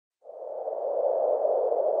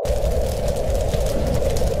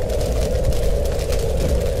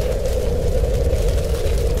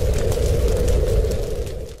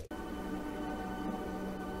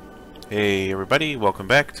Hey everybody, welcome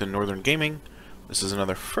back to Northern Gaming. This is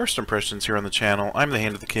another First Impressions here on the channel. I'm the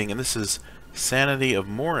Hand of the King, and this is Sanity of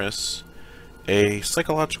Morris, a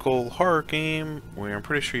psychological horror game where I'm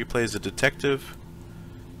pretty sure you play as a detective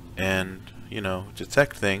and, you know,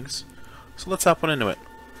 detect things. So let's hop on into it.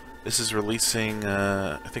 This is releasing,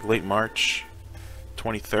 I think late March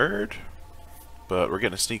 23rd, but we're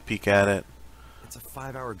getting a sneak peek at it. It's a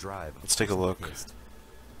 5-hour drive. Let's take a look. We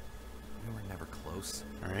were never close.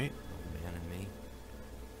 Alright. Man and me.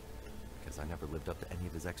 Because I never lived up to any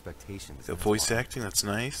of his expectations. The voice acting, that's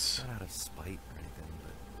nice. Not out of spite or anything,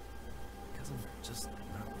 but because I'm just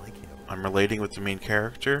not like him. I'm relating with the main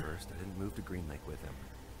character. First, I didn't move to Greenlake with him.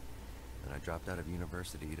 Then I dropped out of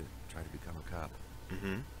university to try to become a cop.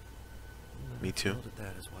 Mm-hmm. Me too. I failed at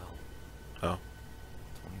that as well. Oh.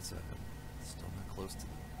 27. Still not close to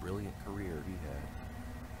the brilliant career he had.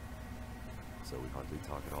 So we hardly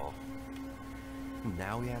talk at all.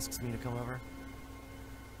 Now he asks me to come over,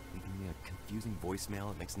 leaving me a confusing voicemail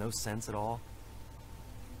that makes no sense at all.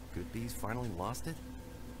 Could be he's finally lost it?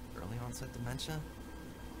 Early onset dementia?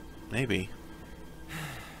 Maybe.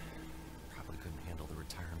 Probably couldn't handle the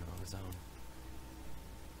retirement on his own.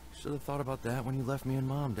 Should have thought about that when you left me and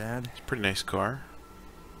Mom, Dad. It's a pretty nice car.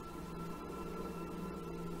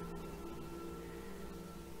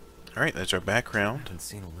 Alright, that's our I background. haven't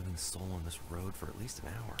seen a living soul on this road for at least an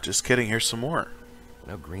hour. Just kidding, here's some more. I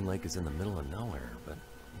know Greenlake is in the middle of nowhere, but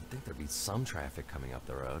you'd think there'd be some traffic coming up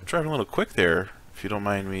the road. Driving a little quick there, if you don't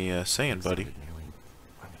mind me saying, He buddy. sounded nearly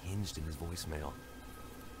unhinged in his voicemail.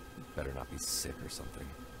 He better not be sick or something.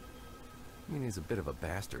 I mean, he's a bit of a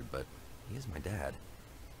bastard, but he is my dad.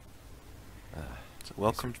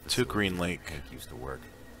 Welcome to Greenlake. Hank used to work.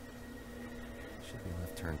 Should be a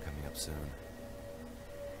left turn coming up soon.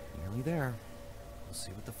 Nearly there. We'll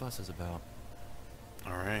see what the fuss is about.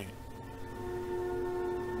 Alright.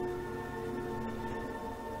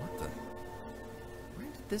 What the? Where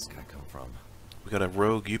did this guy come from? We got a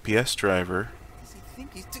rogue UPS driver. Does he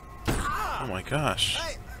think he's Oh my gosh.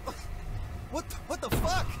 Hey, what the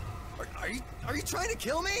fuck? Are you trying to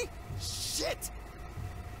kill me? Shit!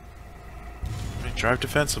 Alright, drive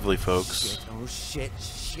defensively, folks. Shit, oh shit,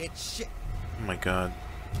 shit. Oh my god.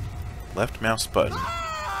 Left mouse button.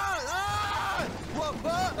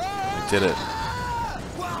 I did it.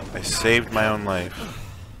 I saved my own life.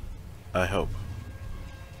 I hope.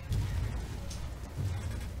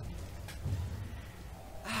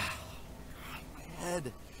 My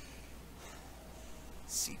head.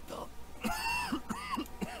 Seatbelt.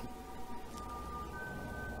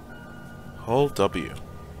 Hold W.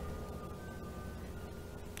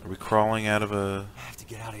 Are we crawling out of I have to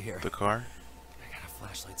get out of here. the car? I got a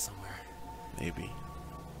flashlight somewhere. Maybe.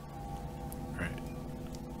 Alright.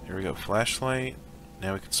 Here we go. Flashlight.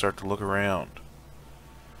 Now we can start to look around.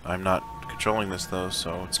 I'm not controlling this though,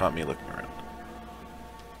 so it's not me looking around.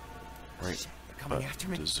 Right. Shit, they're coming after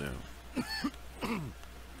me. To zoom.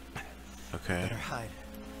 Okay. Better hide.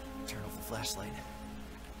 Turn off the flashlight.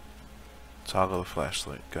 Toggle the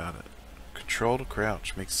flashlight. Got it. Control to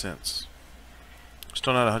crouch. Makes sense.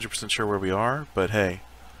 Still not 100% sure where we are, but hey.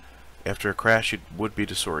 After a crash, you would be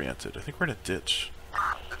disoriented. I think we're in a ditch.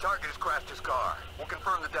 The target has crashed his car. We'll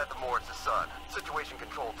confirm the death of Morris' son. Situation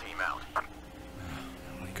control team out. Oh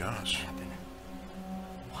my gosh. What happened?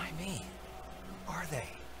 Why me? Who are they?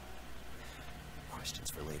 Questions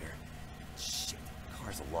for later. Shit,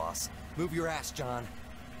 car's a loss. Move your ass, John.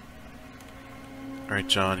 Alright,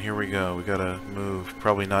 John, here we go. We gotta move.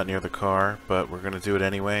 Probably not near the car, but we're gonna do it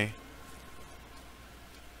anyway.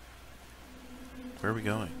 Where are we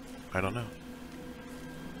going? I don't know.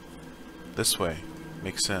 This way.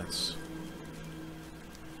 Makes sense.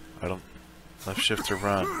 I don't... Left shift to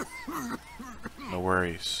run. No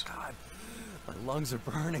worries. God, my lungs are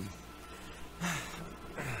burning.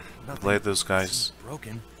 Glad those guys seems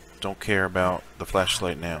broken. don't care about the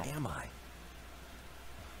flashlight now. Where am I?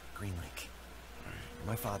 Greenlake.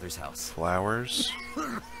 My father's house. Flowers.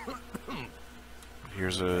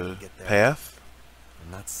 Here's a Get there. path.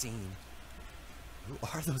 I'm not seen. Who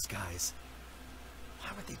are those guys? Why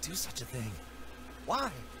would they do such a thing?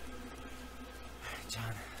 Why?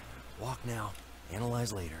 John, walk now.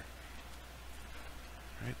 Analyze later.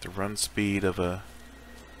 Alright, the run speed of a...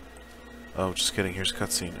 Oh, just kidding. Here's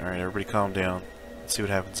cutscene. Alright, everybody calm down. Let's see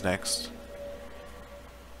what happens next.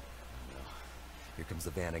 Here comes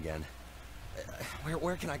the van again.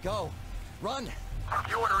 Where can I go? Run!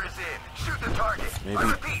 The order is in. Shoot the target.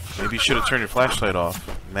 Maybe you should have turned your flashlight off.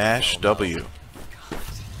 Mash W.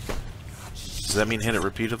 Does that mean hit it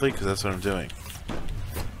repeatedly? Because that's what I'm doing.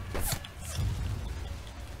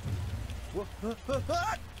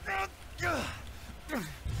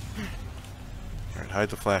 Alright, hide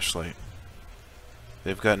the flashlight.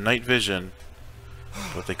 They've got night vision,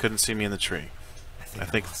 but they couldn't see me in the tree. I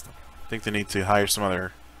think they need to hire some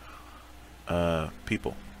other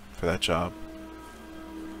people for that job.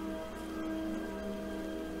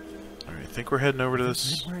 Alright, I think we're heading over to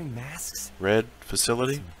this wearing masks? red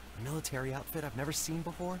facility. Some military outfit I've never seen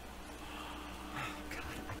before? Oh, God,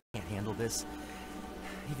 I can't handle this.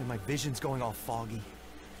 Even my vision's going all foggy.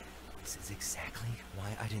 This is exactly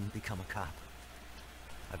why I didn't become a cop.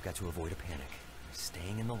 I've got to avoid a panic.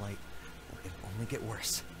 Staying in the light will only get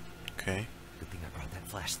worse. Okay. Good thing I brought that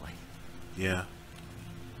flashlight. Yeah.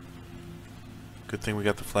 Good thing we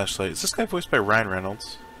got the flashlight. Is this guy voiced by Ryan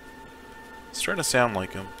Reynolds? It's starting to sound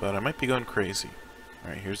like him, but I might be going crazy.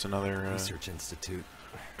 Alright, here's another Research Institute.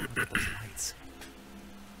 Look at those lights.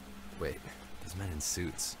 Wait, those men in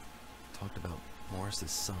suits talked about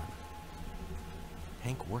Morris's son.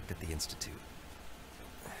 Hank worked at the Institute.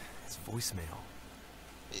 His voicemail.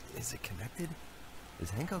 Is it connected? Is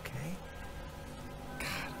Hank okay?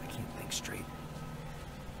 God, I can't think straight.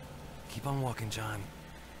 Keep on walking, John.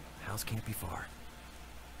 House can't be far.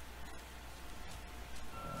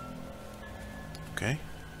 Okay.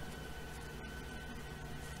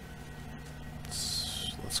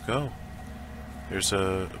 Let's go. There's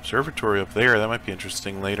a observatory up there. That might be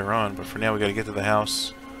interesting later on, but for now we gotta get to the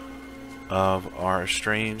house of our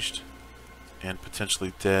estranged and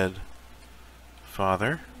potentially dead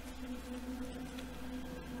father.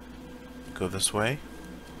 Go this way.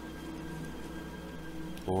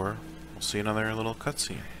 Or we'll see another little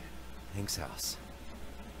cutscene. Hank's house.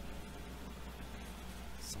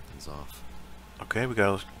 Something's off. Okay, we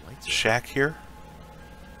got a shack here.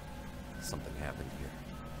 Something happened here.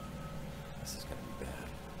 This is gonna be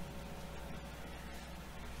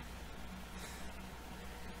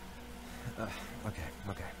bad.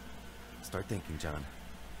 Okay. Start thinking, John.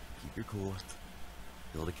 Keep your cool.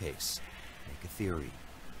 Build a case. Make a theory.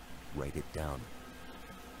 Write it down.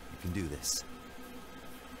 You can do this.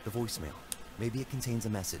 The voicemail. Maybe it contains a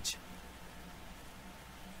message.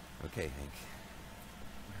 Okay, Hank.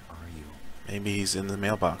 Where are you? Maybe he's in the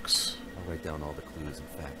mailbox. I'll write down all the clues and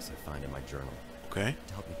facts I find in my journal. Okay.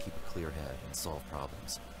 To help me keep a clear head and solve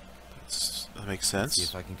problems. That makes sense. See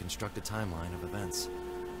if I can construct a timeline of events.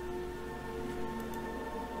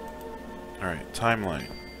 Alright, timeline.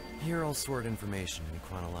 Here I'll sort information in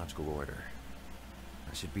chronological order.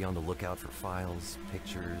 I should be on the lookout for files,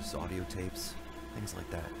 pictures, audio tapes, things like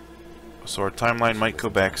that. So our timeline might go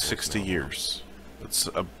back 60 years. That's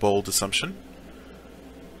a bold assumption.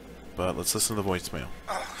 But let's listen to the voicemail.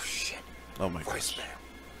 Oh, shit. Oh my gosh.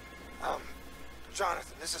 Voicemail.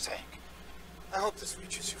 Jonathan, this is Hank. I hope this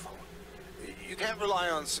reaches your phone. You can't rely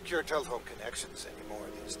on secure telephone connections anymore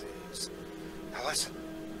these days. Now listen,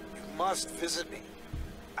 you must visit me.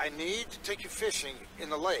 I need to take you fishing in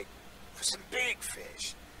the lake for some big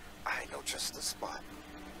fish. I know just the spot.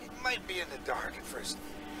 It might be in the dark at first,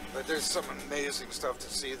 but there's some amazing stuff to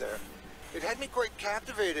see there. It had me quite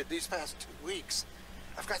captivated these past 2 weeks.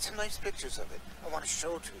 I've got some nice pictures of it I want to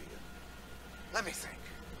show to you. Let me think.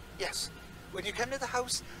 Yes, when you come to the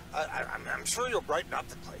house, I'm sure you'll brighten up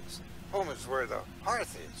the place. Home is where the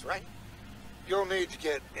hearth is, right? You'll need to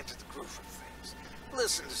get into the groove of things.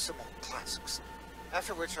 Listen to some old classics.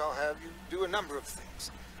 After which I'll have you do a number of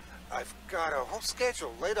things. I've got a whole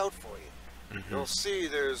schedule laid out for you. Mm-hmm. You'll see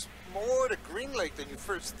there's more to Greenlake than you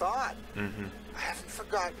first thought. Mm-hmm. I haven't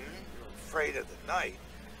forgotten you're afraid of the night.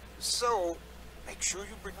 So, make sure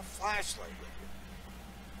you bring a flashlight with you.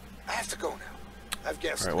 I have to go now. I've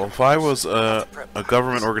guessed. Alright, well, if I was a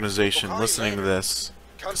government organization listening to this,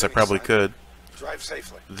 because I probably could, Drive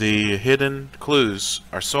safely. the hidden clues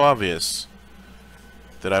are so obvious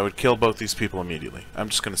that I would kill both these people immediately. I'm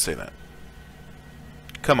just going to say that.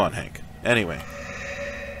 Come on, Hank. Anyway.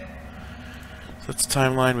 So that's the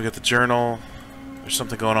timeline. We got the journal. There's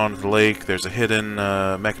something going on at the lake. There's a hidden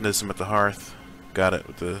mechanism at the hearth. Got it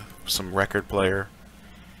with some record player.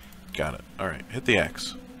 Got it. Alright, hit the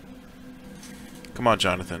X. Come on,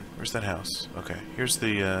 Jonathan. Where's that house? Okay, here's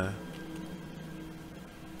the Look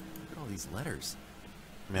at all these letters.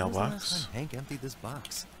 When was the last mailbox. time Hank emptied this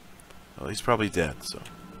box? Well, he's probably dead, so...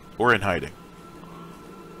 Or in hiding.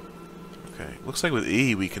 Okay, looks like with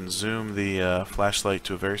E we can zoom the flashlight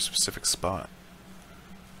to a very specific spot.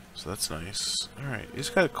 So that's nice. Alright, he's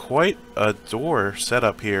got quite a door set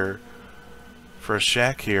up here for a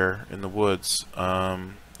shack here in the woods.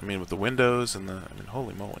 I mean, with the windows and the... I mean,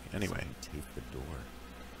 holy moly. Anyway. Someone taped the door.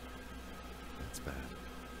 That's bad.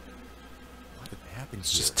 What happened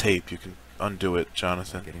It's here? just tape. You can undo it,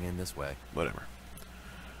 Jonathan. Getting in this way. Whatever.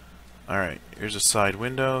 Alright, here's a side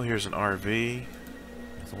window. Here's an RV.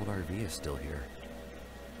 This old RV is still here.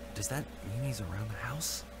 Does that mean he's around the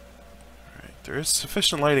house? Alright, there is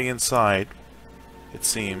sufficient lighting inside, it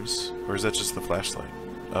seems. Or is that just the flashlight?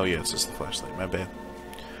 Oh yeah, it's just the flashlight, my bad.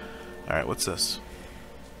 Alright, what's this?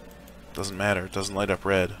 Doesn't matter, it doesn't light up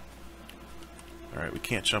red. Alright, we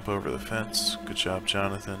can't jump over the fence. Good job,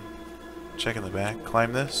 Jonathan. Check in the back.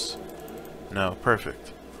 Climb this? No,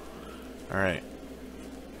 perfect. Alright.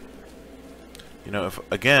 You know,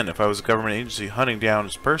 if I was a government agency hunting down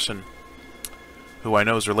this person who I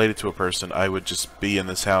know is related to a person, I would just be in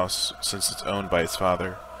this house since it's owned by his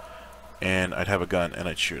father, and I'd have a gun and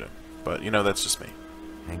I'd shoot him. But, you know, that's just me.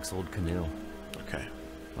 Hank's old canoe. Okay.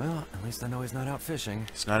 Well, at least I know he's not out fishing.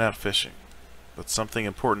 He's not out fishing. But something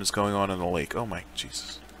important is going on in the lake. Oh my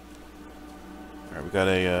Jesus. Alright, we got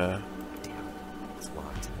a, Damn, it's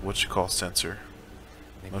locked. what you call sensor.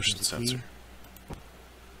 Maybe Motion there's a key? sensor.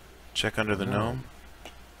 Check under the No. gnome.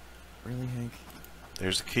 Really, Hank?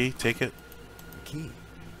 There's the key. Take it. The key.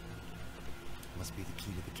 Must be the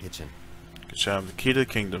key to the kitchen. Good job. The key to the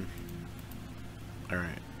kingdom.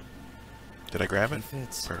 Alright. Did I grab Key it?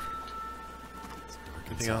 fits. Perfect. It's dark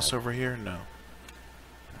Anything inside. else over here? No.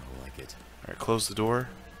 I like it. Alright, close the door.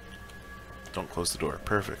 Don't close the door.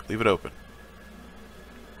 Perfect. Leave it open.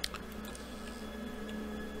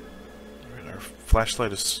 Alright, our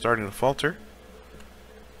flashlight is starting to falter.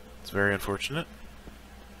 It's very unfortunate.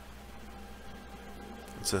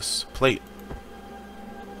 What's this? Plate.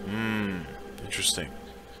 Interesting.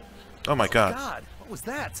 Oh my god. God, what was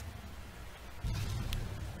that?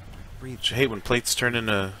 Breathe. Don't you hate when plates turn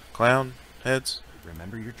into clown heads?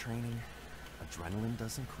 Remember your training? Adrenaline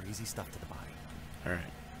does some crazy stuff to the body.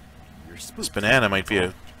 Alright. You're spooked. This banana might be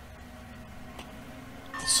a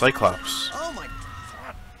cyclops. Oh my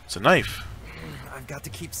God. It's a knife. I've got to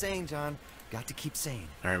keep sane, John. Got to keep sane.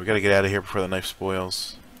 Alright, we gotta get out of here before the knife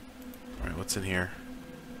spoils. Alright, what's in here?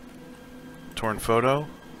 Torn photo?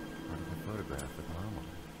 Part of a photograph with Mom on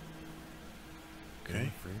it. In Okay.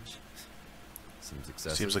 the fridge. Seems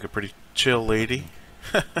excessive. Seems like a pretty chill lady.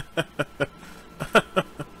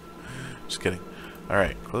 Just kidding.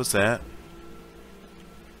 Alright, close that.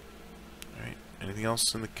 Alright, anything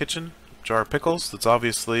else in the kitchen? Jar of pickles? That's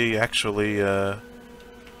obviously actually a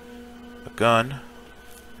gun.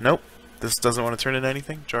 Nope. This doesn't want to turn into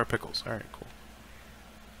anything? Jar of pickles. Alright, cool.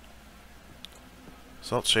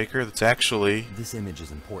 Salt shaker, that's actually... This image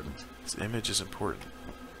is important. This image is important.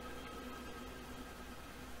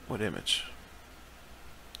 What image?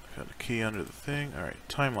 Got a key under the thing. Alright,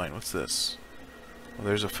 timeline, what's this? Well,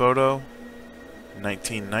 there's a photo.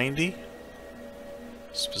 1990.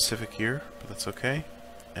 Specific year, but that's okay.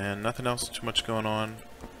 And nothing else too much going on.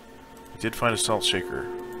 We did find a salt shaker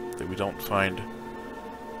that we don't find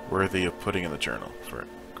worthy of putting in the journal for it.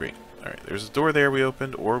 Great. Alright, there's a door there we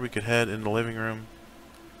opened, or we could head in the living room.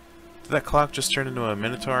 Did that clock just turn into a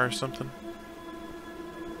minotaur or something?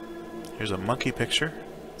 Here's a monkey picture.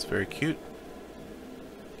 It's very cute.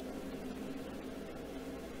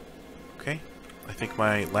 Okay. I think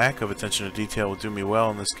my lack of attention to detail will do me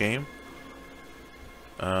well in this game.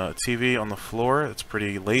 TV on the floor. That's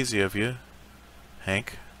pretty lazy of you,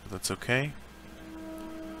 Hank. But that's okay.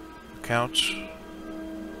 Couch.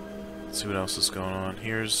 Let's see what else is going on.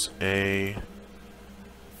 Here's a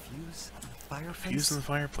Fuse in the fireplace? fuse in the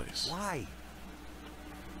fireplace. Why?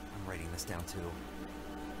 I'm writing this down too.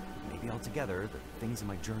 Maybe altogether, the things in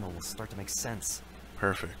my journal will start to make sense.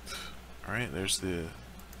 Perfect. Alright, there's the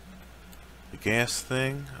gas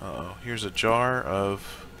thing. Uh-oh. Here's a jar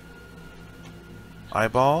of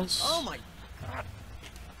eyeballs. Oh my God!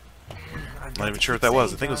 I'm not even sure what that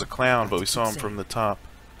was. I think it was a clown, but we saw him from the top.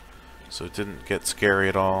 So it didn't get scary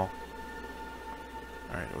at all.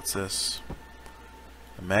 Alright, what's this?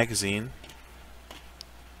 A magazine.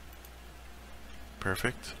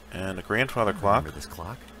 Perfect. And a grandfather clock. Remember this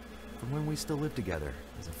clock? From when we still lived together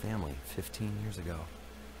as a family 15 years ago.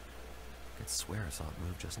 I could swear I saw it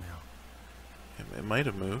move just now. It might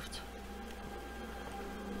have moved.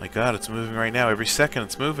 My god, it's moving right now. Every second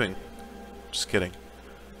it's moving. Just kidding.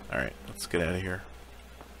 Alright, let's get out of here.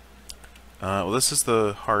 Well, this is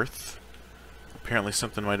the hearth. Apparently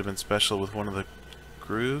something might have been special with one of the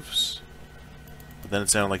grooves. But then it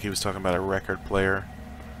sounded like he was talking about a record player.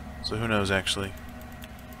 So who knows, actually.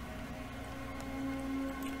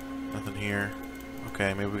 Nothing here.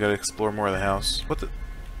 Okay, maybe we gotta explore more of the house. What the...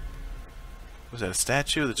 Was that a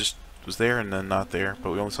statue that just was there and then not there?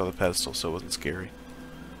 But we only saw the pedestal, so it wasn't scary.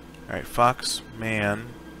 Alright, Fox, man.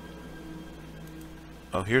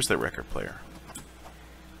 Oh, here's the record player.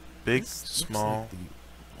 Big, This looks small... like the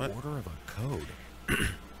What? order of a code.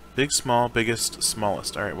 Big, small, biggest,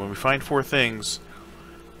 smallest. Alright, when we find 4 things,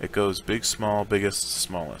 it goes big, small, biggest,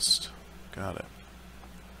 smallest. Got it.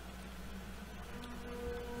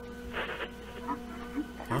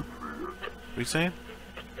 you saying?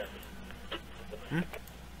 Hmm?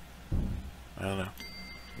 I don't know.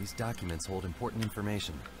 These documents hold important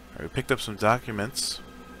information. Alright, we picked up some documents.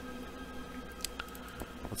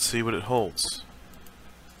 Let's see what it holds.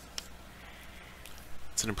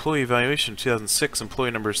 It's an employee evaluation, 2006,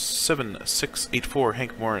 employee number 7684,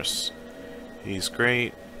 Hank Morris. He's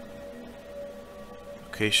great.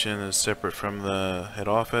 Location is separate from the head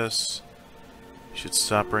office. He should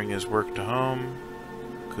stop bringing his work to home,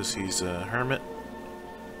 because he's a hermit.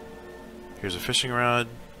 Here's a fishing rod.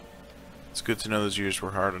 It's good to know those years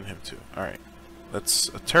were hard on him too. Alright. That's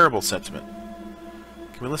a terrible sentiment.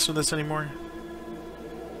 Can we listen to this anymore?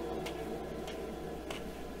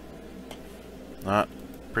 Not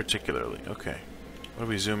particularly. Okay. What do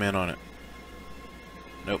we zoom in on it?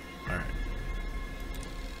 Nope. Alright.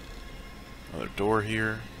 Another door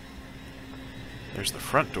here. There's the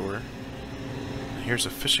front door. And here's a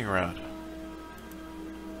fishing rod.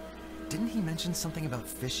 Didn't he mention something about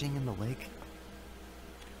fishing in the lake?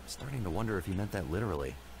 I'm starting to wonder if he meant that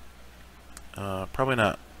literally. Probably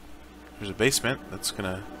not. There's a basement. That's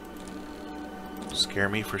gonna scare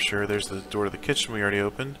me for sure. There's the door to the kitchen we already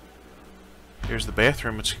opened. Here's the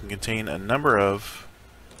bathroom, which can contain a number of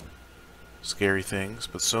scary things,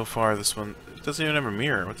 but so far this one, it doesn't even have a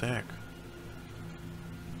mirror. What the heck?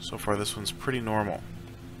 So far this one's pretty normal.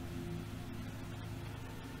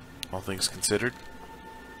 All things considered.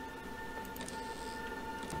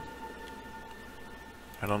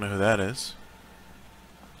 I don't know who that is.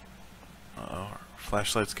 Uh-oh, our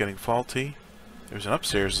flashlight's getting faulty. There's an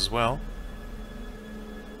upstairs as well.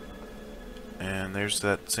 And there's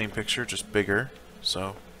that same picture, just bigger.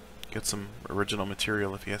 So, get some original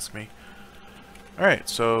material if you ask me. Alright,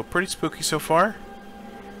 so pretty spooky so far.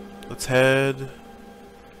 Let's head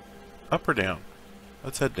up or down?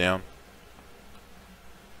 Let's head down.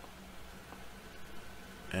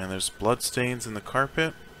 And there's blood stains in the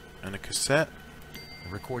carpet and a cassette. A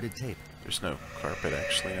recorded tape. There's no carpet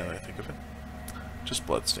actually, now that I think of it. Just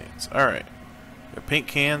blood stains. Alright. Got paint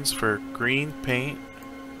cans for green paint.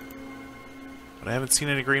 But I haven't seen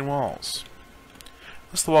any green walls.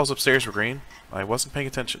 Unless the walls upstairs were green. I wasn't paying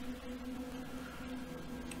attention.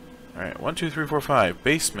 Alright, 1, 2, 3, 4, 5.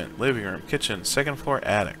 Basement, living room, kitchen, second floor,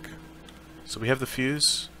 attic. So we have the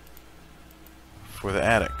fuse for the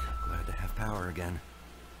attic. Glad to have power again.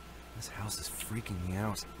 This house is freaking me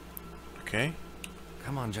out. Okay.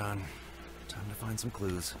 Come on, John. Time to find some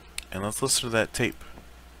clues. And let's listen to that tape.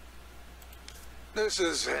 This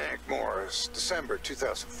is Hank Morris, December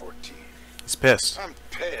 2014. He's pissed. I'm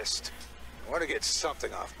pissed. I want to get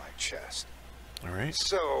something off my chest. Alright.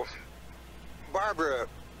 So, Barbara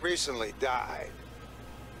recently died.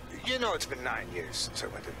 You know, it's been 9 years since I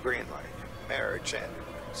went to Greenlake. Marriage ended.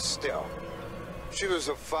 Still, she was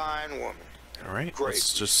a fine woman. Alright, Great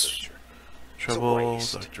let's just... researcher. Trouble,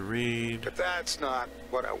 waste. Dr. Reed. But that's not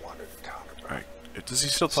what I wanted to talk about. Alright, does he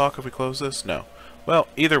still talk if we close this? No. Well,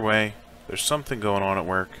 either way, there's something going on at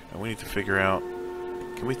work, and we need to figure out...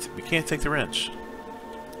 we can't take the wrench.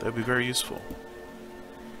 That would be very useful.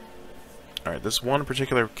 Alright, this one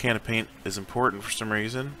particular can of paint is important for some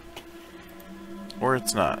reason. Or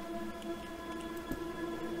it's not.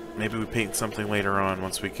 Maybe we paint something later on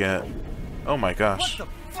once we get... Oh my gosh. What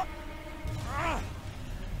the fuck?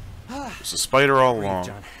 There's a spider all Breathe, along.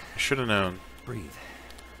 John. I should have known. Breathe.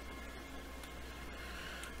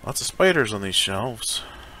 Lots of spiders on these shelves.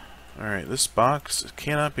 Alright, this box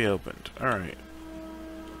cannot be opened. Alright.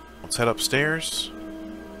 Let's head upstairs.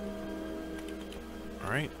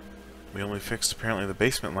 Alright. We only fixed apparently the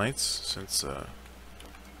basement lights, since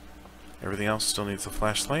everything else still needs a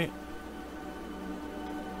flashlight.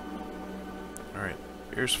 Alright.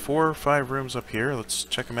 Here's 4 or 5 rooms up here. Let's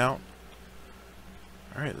check them out.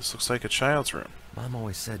 Alright, this looks like a child's room. Mom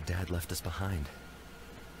always said Dad left us behind.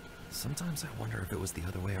 Sometimes I wonder if it was the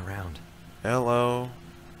other way around. Hello.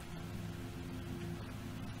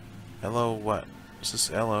 Hello what? Is this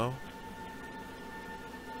hello?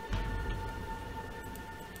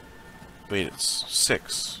 Wait, it's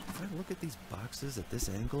 6. If I look at these boxes at this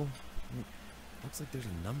angle, it looks like there's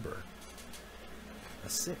a number. A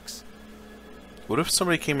 6. What if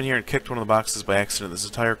somebody came in here and kicked one of the boxes by accident? This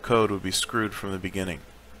entire code would be screwed from the beginning.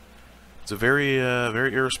 It's a very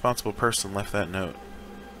irresponsible person left that note.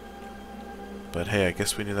 But hey, I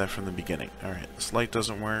guess we knew that from the beginning. Alright, this light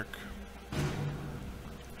doesn't work.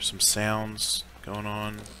 There's some sounds going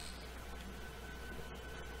on.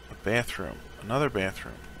 A bathroom. Another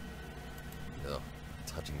bathroom. Ugh,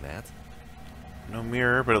 touching that? No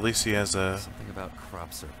mirror, but at least he has a Something about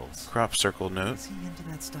crop circles. crop circle note. Is he into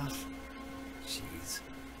that stuff? Jeez.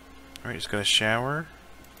 Alright, he's got a shower.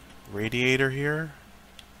 Radiator here.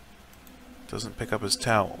 Doesn't pick up his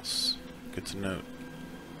towels. Good to note.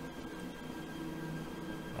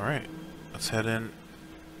 Alright, let's head in.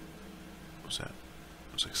 What was that?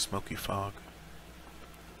 It was like smoky fog.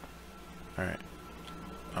 Alright.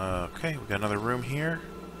 Okay, we got another room here.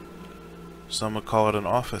 Some would call it an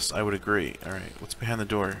office. I would agree. Alright, what's behind the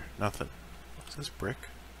door? Nothing. Is this brick?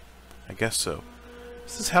 I guess so.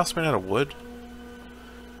 Is this house made out of wood?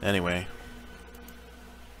 Anyway.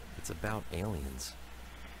 It's about aliens.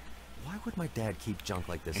 Why would my dad keep junk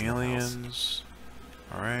like this in the house? Aliens.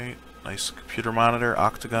 Alright. Nice computer monitor,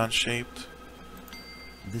 octagon shaped.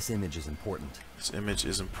 This image is important. This image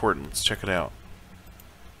is important. Let's check it out.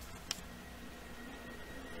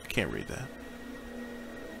 Can't read that.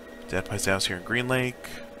 Dad buys a house here in Greenlake.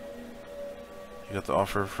 You got the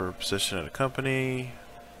offer for a position at a company.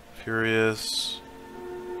 Furious.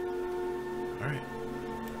 Alright.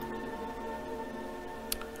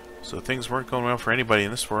 So things weren't going well for anybody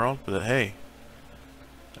in this world, but hey,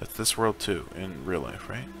 that's this world too, in real life,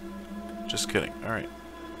 right? Just kidding. Alright.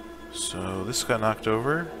 So this got knocked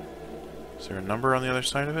over. Is there a number on the other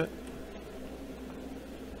side of it?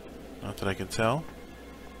 Not that I can tell.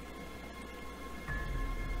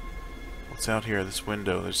 What's out here? This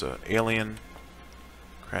window. There's a alien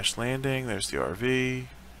crash landing. There's the RV.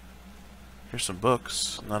 Here's some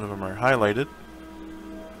books. None of them are highlighted.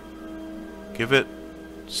 Give it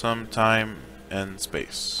some time and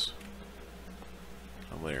space.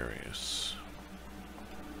 Hilarious.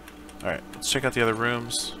 Alright, let's check out the other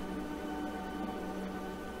rooms.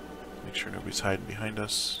 Make sure nobody's hiding behind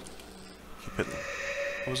us. Keep hitting them.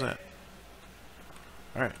 What was that?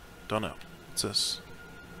 Alright, don't know. What's this?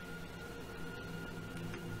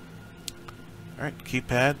 Alright,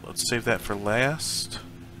 keypad. Let's save that for last.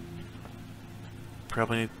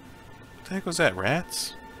 Probably need... What the heck was that?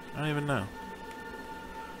 Rats? I don't even know.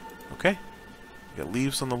 Okay. We got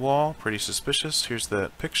leaves on the wall. Pretty suspicious. Here's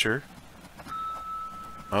that picture.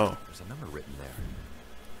 Oh. There's a number written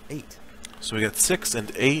there. 8. So we got 6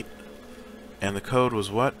 and 8. And the code was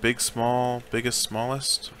what? Big, small, biggest,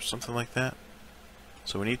 smallest? Or something like that.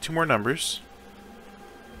 So we need 2 more numbers.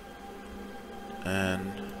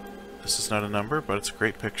 And this is not a number, but it's a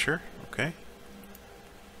great picture. Okay.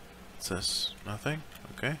 What's this? Nothing?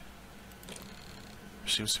 Okay. There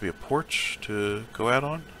seems to be a porch to go out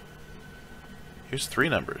on. Here's 3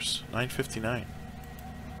 numbers. 959.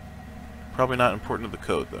 Probably not important to the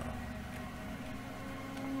code, though.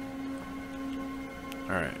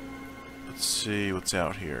 Alright. Let's see what's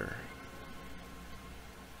out here.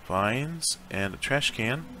 Vines and a trash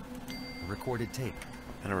can. A recorded tape.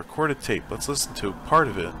 And a recorded tape. Let's listen to part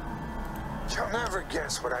of it. You'll never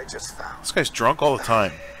guess what I just found. This guy's drunk all the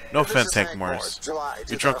time. No This offense, is Hank Morris. July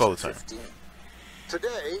You're drunk all the time. 2015.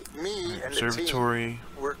 Today, me and the Observatory. team,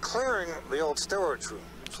 we're clearing the old storage room.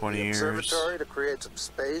 20 the years. observatory to create some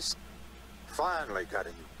space. Finally got a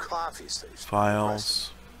new coffee station.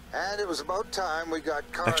 Files. And it was about time we got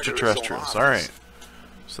Carter's Extraterrestrials. own office. Alright.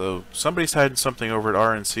 So, somebody's hiding something over at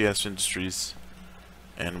RNCS Industries.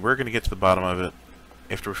 And we're going to get to the bottom of it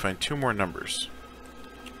after we find 2 more numbers.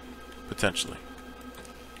 Potentially.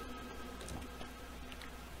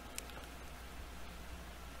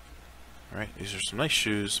 Alright, these are some nice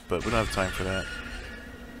shoes, but we don't have time for that.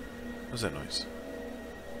 What's that noise?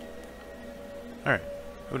 Alright,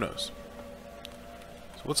 who knows?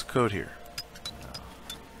 So what's the code here?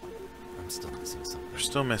 I'm still missing something. We're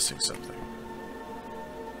still missing something.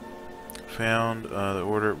 Found the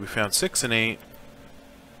order. We found 6 and 8.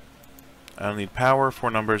 I'll need power, 4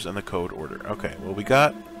 numbers, and the code order. Okay, well we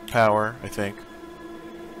got power, I think,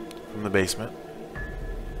 from the basement.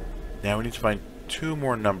 Now we need to find 2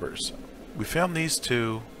 more numbers. We found these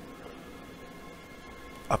 2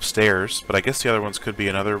 upstairs, but I guess the other ones could be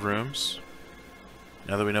in other rooms.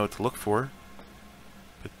 Now that we know what to look for,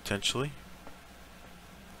 potentially.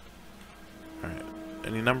 Alright,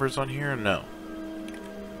 any numbers on here? No.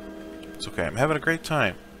 It's okay, I'm having a great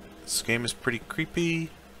time. This game is pretty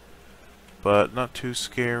creepy, but not too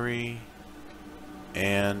scary.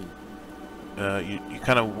 And you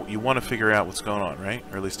kind of want to figure out what's going on, right?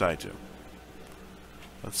 Or at least I do.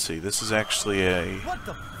 Let's see. This is actually a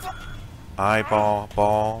eyeball,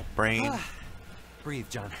 ball, brain.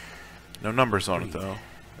 Breathe, John. No numbers on it though.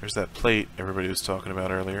 There's that plate everybody was talking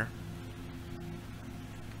about earlier.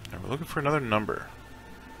 And we're looking for another number.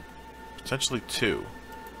 Potentially 2.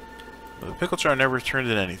 But the pickle jar never turned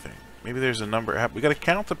in anything. Maybe there's a number. We gotta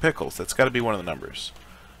count the pickles. That's gotta be one of the numbers.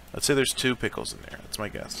 Let's say there's 2 pickles in there. That's my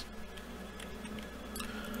guess.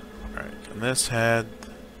 Alright, and this had...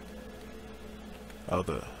 Oh,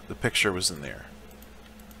 the picture was in there.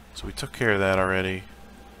 So we took care of that already.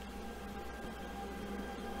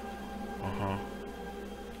 Uh-huh.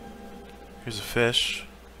 Here's a fish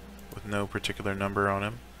with no particular number on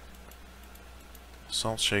him.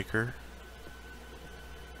 Salt shaker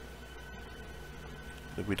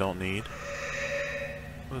that we don't need.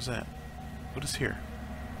 What is that? What is here?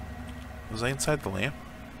 Was I inside the lamp?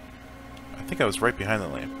 I think I was right behind the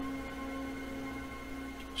lamp.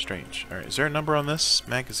 Strange. Alright, is there a number on this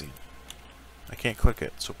magazine? I can't click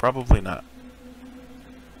it, so probably not.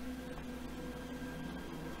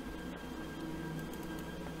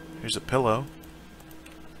 Here's a pillow.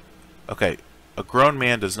 Okay, a grown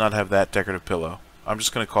man does not have that decorative pillow. I'm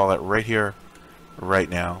just going to call it right here, right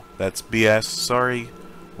now. That's BS. Sorry.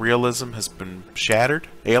 Realism has been shattered.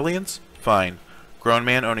 Aliens? Fine. Grown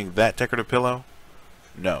man owning that decorative pillow?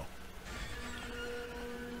 No.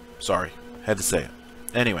 Sorry. Had to say it.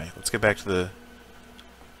 Anyway, let's get back to the...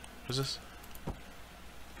 What is this?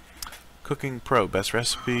 Cooking Pro. Best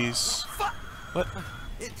recipes. What?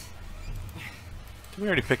 Did we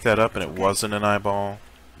already pick that up and it wasn't an eyeball?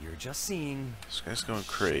 You're just seeing. This guy's going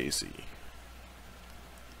crazy.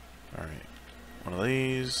 Alright. One of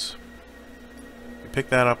these. We picked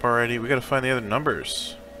that up already. We gotta find the other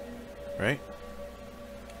numbers. Right?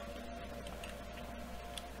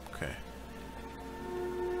 Okay.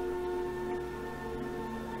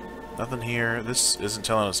 Nothing here. This isn't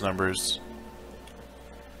telling us numbers.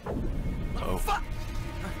 Oh.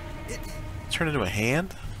 Turn into a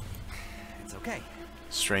hand? It's okay.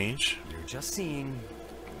 Strange. You're just seeing.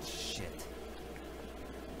 Shit.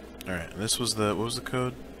 Alright, and this was the, what was the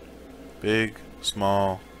code? Big,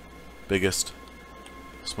 small, biggest,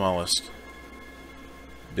 smallest,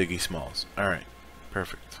 biggie smalls. Alright,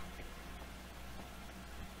 perfect.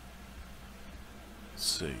 Let's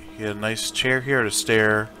see. He had a nice chair here to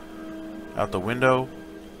stare out the window.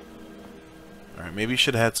 Alright, maybe he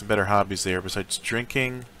should have had some better hobbies there besides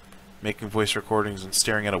drinking, making voice recordings, and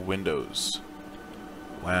staring out of windows.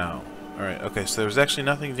 Wow. Alright, okay, so there's actually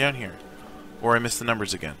nothing down here. Or I missed the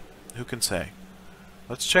numbers again. Who can say?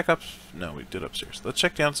 Let's check up... No, we did upstairs. Let's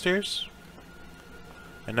check downstairs.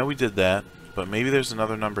 I know we did that, but maybe there's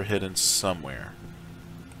another number hidden somewhere.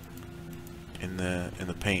 In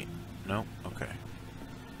the paint. No? Okay.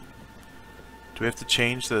 Do we have to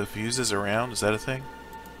change the fuses around? Is that a thing?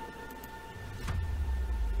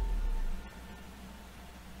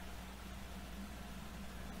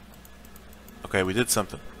 Okay, we did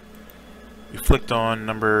something. We flicked on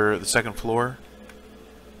the second floor.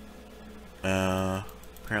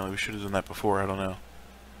 Apparently we should have done that before, I don't know.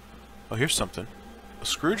 Oh, here's something. A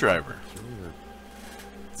screwdriver.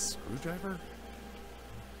 Screwdriver?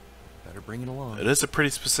 Better bring it along. It is a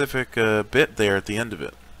pretty specific bit there at the end of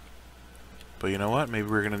it. But you know what? Maybe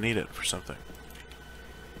we're going to need it for something.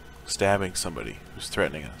 Stabbing somebody who's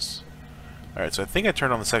threatening us. Alright, so I think I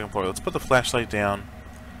turned on the second floor. Let's put the flashlight down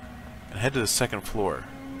and head to the second floor.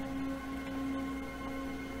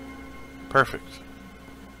 Perfect.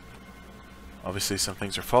 Obviously some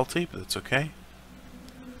things are faulty, but that's okay.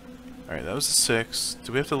 Alright, that was a 6.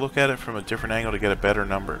 Do we have to look at it from a different angle to get a better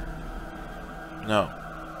number? No.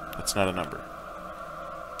 That's not a number.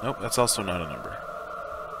 Nope, that's also not a number.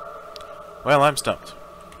 Well, I'm stumped.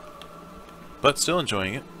 But still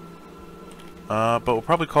enjoying it. But we'll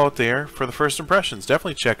probably call it there for the first impressions.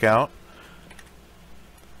 Definitely check out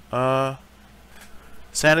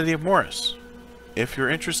Sanity of Morris. If you're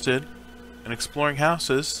interested in exploring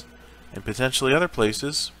houses and potentially other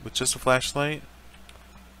places with just a flashlight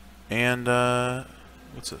and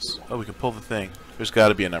what's this? Oh, we can pull the thing. There's got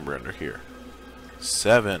to be a number under here.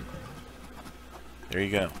 7. There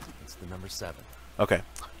you go. It's the number 7. Okay.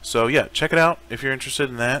 So yeah, check it out if you're interested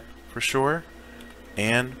in that for sure.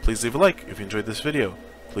 And please leave a like if you enjoyed this video.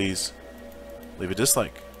 Please leave a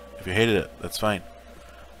dislike if you hated it. That's fine.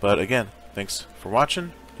 But again, thanks for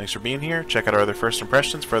watching. Thanks for being here. Check out our other first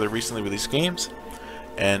impressions for other recently released games.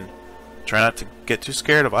 And try not to get too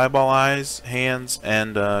scared of eyeball eyes, hands,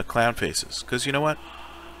 and clown faces. Because you know what?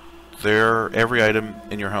 They're every item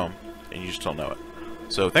in your home, and you just don't know it.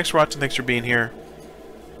 So thanks for watching. Thanks for being here.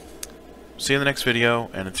 See you in the next video.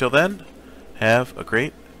 And until then, have a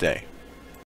great day.